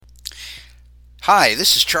Hi,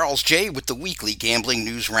 this is Charles J. with the weekly Gambling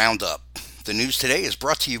News Roundup. The news today is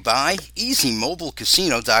brought to you by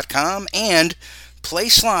EasyMobileCasino.com and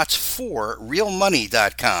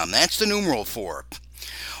PlaySlots4RealMoney.com. That's the numeral 4.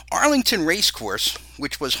 Arlington Racecourse,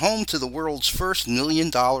 which was home to the world's first $1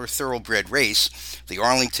 million thoroughbred race, the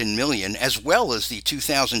Arlington Million, as well as the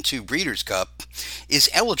 2002 Breeders' Cup, is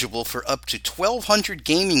eligible for up to 1,200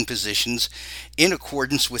 gaming positions in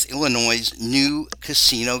accordance with Illinois' new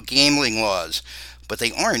casino gambling laws. But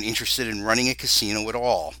they aren't interested in running a casino at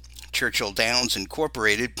all. Churchill Downs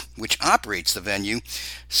Incorporated, which operates the venue,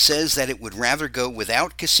 says that it would rather go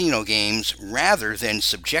without casino games rather than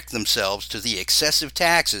subject themselves to the excessive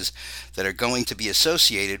taxes that are going to be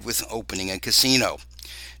associated with opening a casino.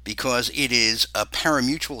 Because it is a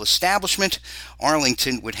pari-mutuel establishment,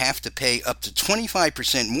 Arlington would have to pay up to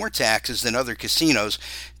 25% more taxes than other casinos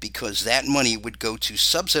because that money would go to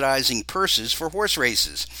subsidizing purses for horse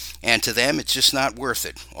races. And to them, it's just not worth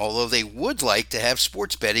it, although they would like to have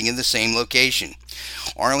sports betting in the same location.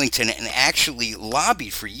 Arlington actually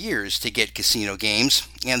lobbied for years to get casino games,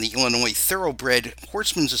 and the Illinois Thoroughbred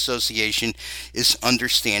Horsemen's Association is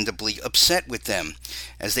understandably upset with them,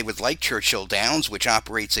 as they would like Churchill Downs, which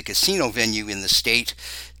operates a casino venue in the state,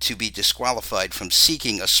 to be disqualified from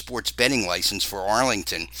seeking a sports betting license for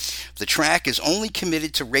Arlington. The track is only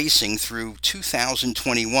committed to racing through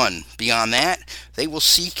 2021. Beyond that, they will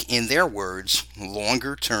seek, in their words,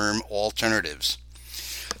 longer-term alternatives.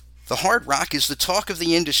 The Hard Rock is the talk of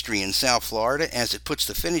the industry in South Florida as it puts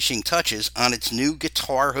the finishing touches on its new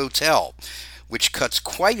Guitar Hotel, which cuts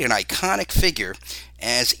quite an iconic figure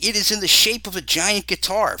as it is in the shape of a giant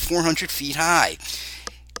guitar 400 feet high.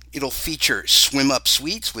 It'll feature swim-up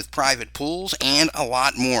suites with private pools and a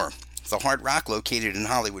lot more. The Hard Rock, located in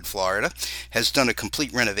Hollywood, Florida, has done a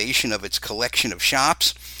complete renovation of its collection of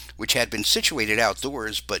shops, which had been situated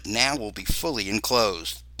outdoors but now will be fully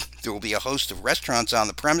enclosed. There will be a host of restaurants on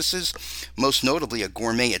the premises, most notably a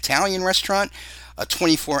gourmet Italian restaurant, a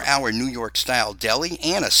 24-hour New York-style deli,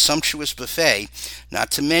 and a sumptuous buffet,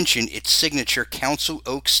 not to mention its signature Council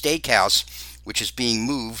Oak Steakhouse, which is being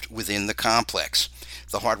moved within the complex.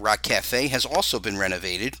 The Hard Rock Cafe has also been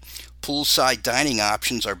renovated, poolside dining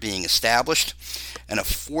options are being established, and a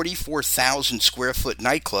 44,000 square foot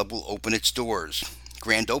nightclub will open its doors.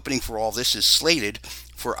 Grand opening for all this is slated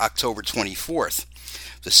for October 24th.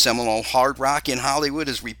 The Seminole Hard Rock in Hollywood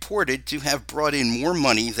is reported to have brought in more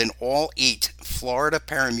money than all 8 Florida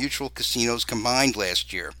pari-mutuel casinos combined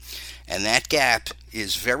last year, and that gap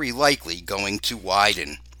is very likely going to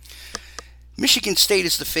widen. Michigan State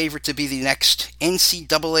is the favorite to be the next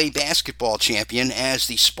NCAA basketball champion, as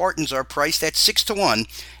the Spartans are priced at 6-1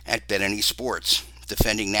 at BetAny Sports.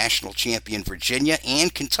 Defending national champion Virginia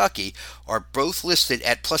and Kentucky are both listed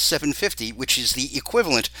at plus 750, which is the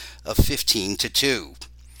equivalent of 15-2.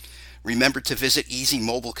 Remember to visit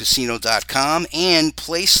EasyMobileCasino.com and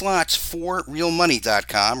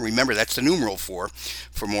PlaySlots4RealMoney.com. Remember, that's the numeral 4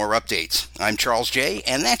 for more updates. I'm Charles J.,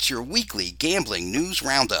 and that's your weekly Gambling News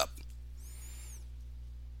Roundup.